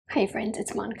Hi friends,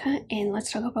 it's Monica, and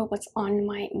let's talk about what's on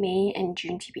my May and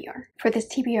June TBR. For this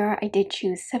TBR, I did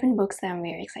choose 7 books that I'm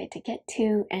very excited to get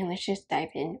to, and let's just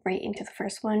dive in right into the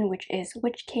first one, which is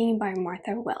Witch King by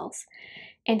Martha Wells.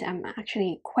 And I'm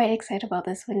actually quite excited about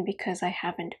this one because I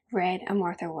haven't read a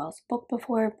Martha Wells book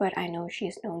before, but I know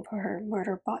she's known for her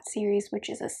Murderbot series, which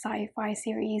is a sci-fi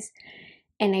series,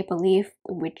 and I believe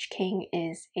Witch King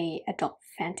is a adult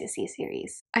fantasy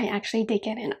series. I actually did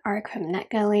get an arc from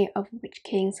NetGalley of Witch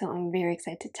King, so I'm very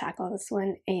excited to tackle this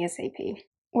one ASAP.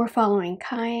 We're following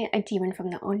Kai, a demon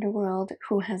from the underworld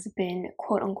who has been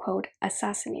quote-unquote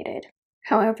assassinated.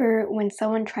 However, when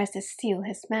someone tries to steal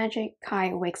his magic,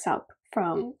 Kai wakes up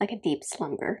from like a deep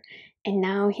slumber, and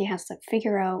now he has to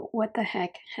figure out what the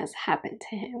heck has happened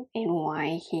to him and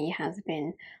why he has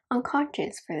been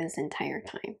unconscious for this entire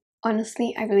time.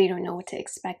 Honestly, I really don't know what to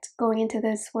expect going into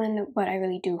this one, but I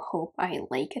really do hope I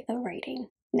like the writing.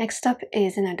 Next up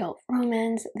is an adult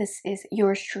romance. This is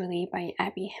Yours Truly by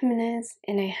Abby Jimenez,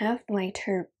 and I have liked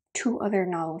her 2 other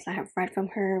novels I have read from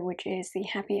her, which is the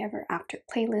Happy Ever After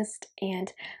playlist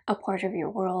and A Part of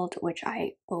Your World, which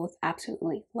I both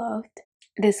absolutely loved.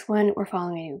 This one, we're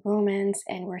following a romance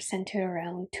and we're centered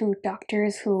around 2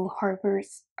 doctors who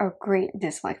harbors a great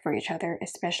dislike for each other,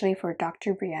 especially for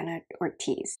Dr. Brianna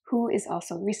Ortiz, who is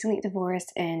also recently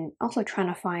divorced and also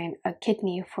trying to find a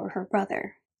kidney for her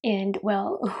brother. And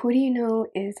well, who do you know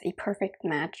is a perfect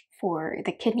match for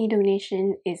the kidney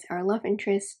donation is our love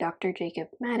interest, Dr. Jacob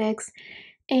Maddox,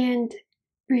 and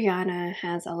Brianna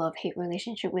has a love-hate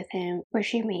relationship with him, but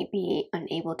she may be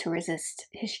unable to resist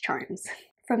his charms.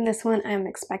 From this one, I'm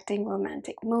expecting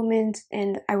romantic moments,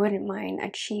 and I wouldn't mind a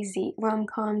cheesy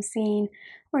rom-com scene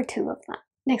or 2 of that.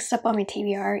 Next up on my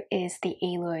TBR is The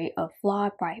Aloy of Law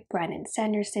by Brandon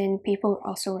Sanderson. People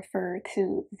also refer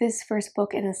to this first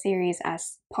book in the series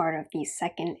as part of the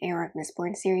second Era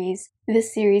Mistborn series.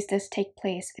 This series does take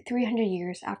place 300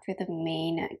 years after the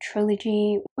main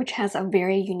trilogy, which has a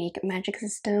very unique magic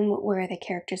system where the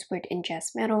characters would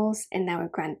ingest metals and that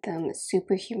would grant them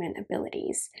superhuman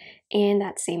abilities. And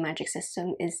that same magic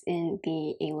system is in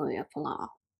The Aloy of Law.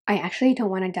 I actually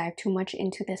don't want to dive too much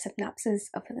into the synopsis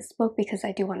of this book because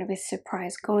I do want to be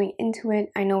surprised going into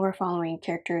it. I know we're following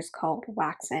characters called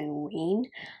Wax and Wayne,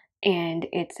 and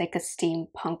it's like a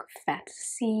steampunk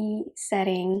fantasy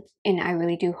setting, and I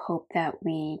really do hope that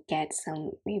we get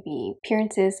some maybe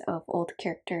appearances of old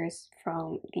characters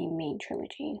from the main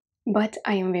trilogy. But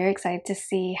I am very excited to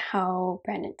see how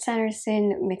Brandon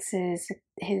Sanderson mixes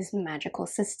his magical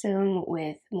system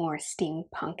with more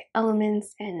steampunk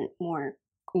elements and more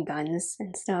guns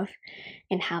and stuff,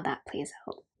 and how that plays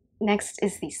out. Next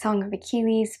is The Song of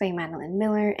Achilles by Madeline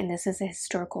Miller, and this is a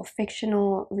historical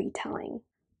fictional retelling.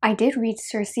 I did read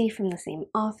Circe from the same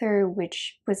author,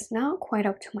 which was not quite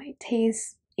up to my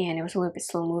taste, and it was a little bit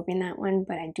slow moving, that one,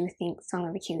 but I do think Song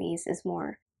of Achilles is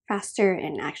more faster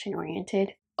and action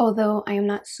oriented. Although I am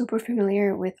not super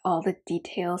familiar with all the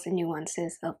details and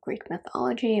nuances of Greek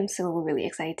mythology, I'm still really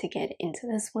excited to get into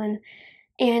this one.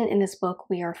 And in this book,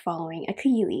 we are following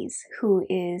Achilles, who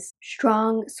is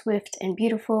strong, swift, and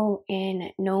beautiful,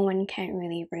 and no one can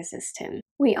really resist him.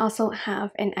 We also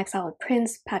have an exiled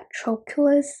prince,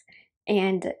 Patroclus,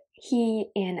 and he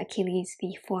and Achilles,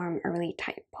 they form a really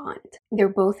tight bond. They're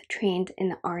both trained in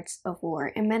the arts of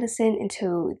war and medicine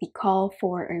until the call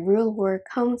for a real war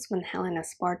comes when Helen of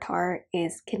Sparta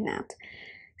is kidnapped.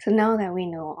 So now that we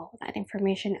know all that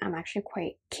information, I'm actually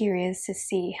quite curious to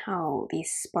see how the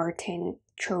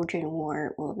Spartan-Trojan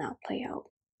War will now play out.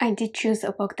 I did choose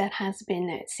a book that has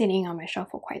been sitting on my shelf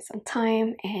for quite some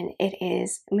time, and it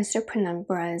is Mr.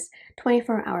 Penumbra's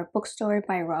 24-Hour Bookstore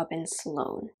by Robin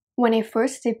Sloan. When I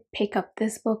first did pick up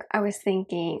this book, I was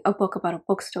thinking a book about a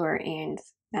bookstore, and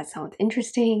that sounds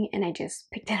interesting, and I just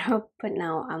picked it up, but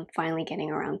now I'm finally getting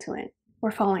around to it. We're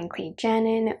following Clay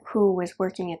Janin, who was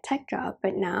working a tech job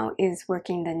but now is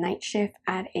working the night shift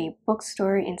at a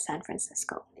bookstore in San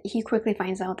Francisco. He quickly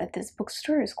finds out that this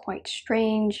bookstore is quite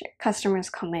strange.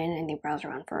 Customers come in and they browse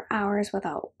around for hours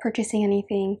without purchasing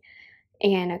anything,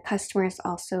 and customers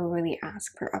also really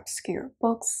ask for obscure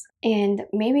books. And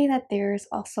maybe that there's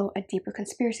also a deeper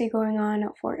conspiracy going on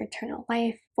for eternal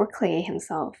life. For Clay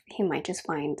himself, he might just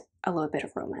find a little bit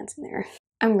of romance in there.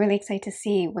 I'm really excited to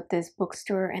see what this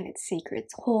bookstore and its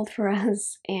secrets hold for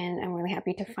us, and I'm really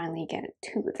happy to finally get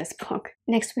to this book.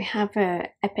 Next, we have an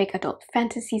epic adult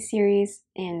fantasy series,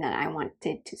 and that I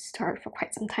wanted to start for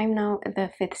quite some time now, the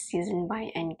 5th season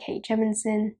by N.K.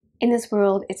 Jemisin. In this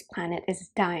world, its planet is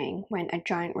dying when a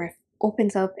giant rift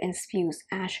opens up and spews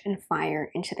ash and fire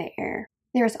into the air.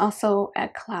 There's also a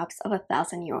collapse of a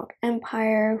 1,000-year-old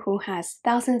empire who has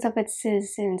thousands of its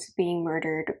citizens being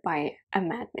murdered by a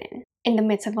madman. In the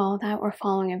midst of all that, we're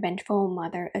following a vengeful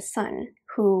mother and son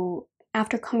who,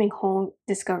 after coming home,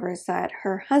 discovers that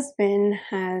her husband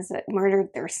has murdered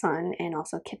their son and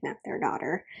also kidnapped their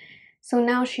daughter. So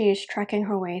now she is trekking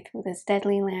her way through this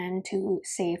deadly land to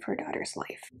save her daughter's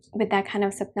life. With that kind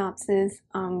of synopsis,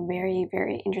 I'm very,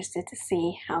 very interested to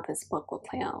see how this book will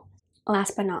play out.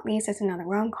 Last but not least is another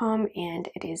rom-com, and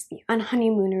it is The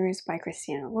Unhoneymooners by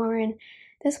Christina Lauren.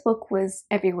 This book was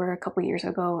everywhere a couple years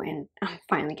ago, and I'm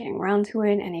finally getting around to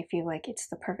it, and I feel like it's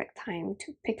the perfect time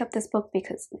to pick up this book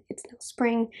because it's now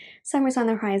spring, summer's on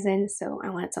the horizon, so I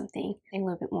wanted something a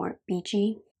little bit more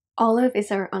beachy. Olive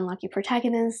is our unlucky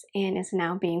protagonist and is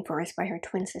now being forced by her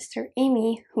twin sister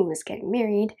Amy, who is getting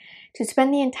married, to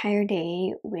spend the entire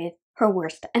day with her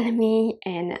worst enemy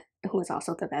and who is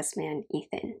also the best man,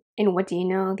 Ethan. And what do you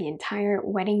know? The entire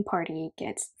wedding party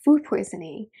gets food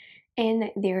poisoning, and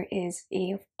there is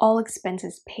a all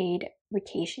expenses paid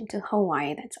vacation to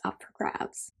Hawaii that's up for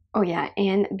grabs. Oh yeah,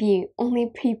 and the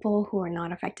only people who are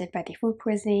not affected by the food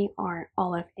poisoning are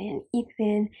Olive and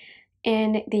Ethan,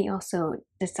 and they also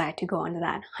decide to go on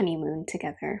that honeymoon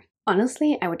together.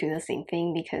 Honestly, I would do the same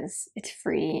thing because it's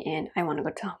free and I want to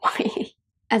go to Hawaii.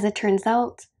 As it turns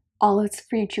out, Olive's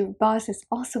future boss is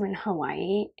also in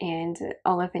Hawaii, and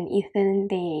Olive and Ethan,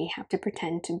 they have to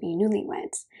pretend to be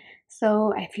newlyweds.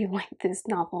 So I feel like this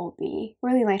novel will be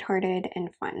really lighthearted and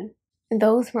fun.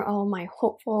 Those were all my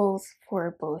hopefuls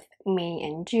for both May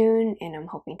and June, and I'm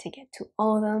hoping to get to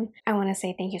all of them. I want to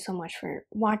say thank you so much for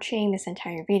watching this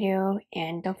entire video,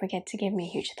 and don't forget to give me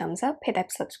a huge thumbs up, hit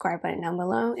that subscribe button down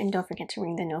below, and don't forget to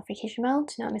ring the notification bell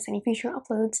to not miss any future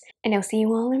uploads. And I'll see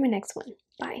you all in my next one.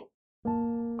 Bye!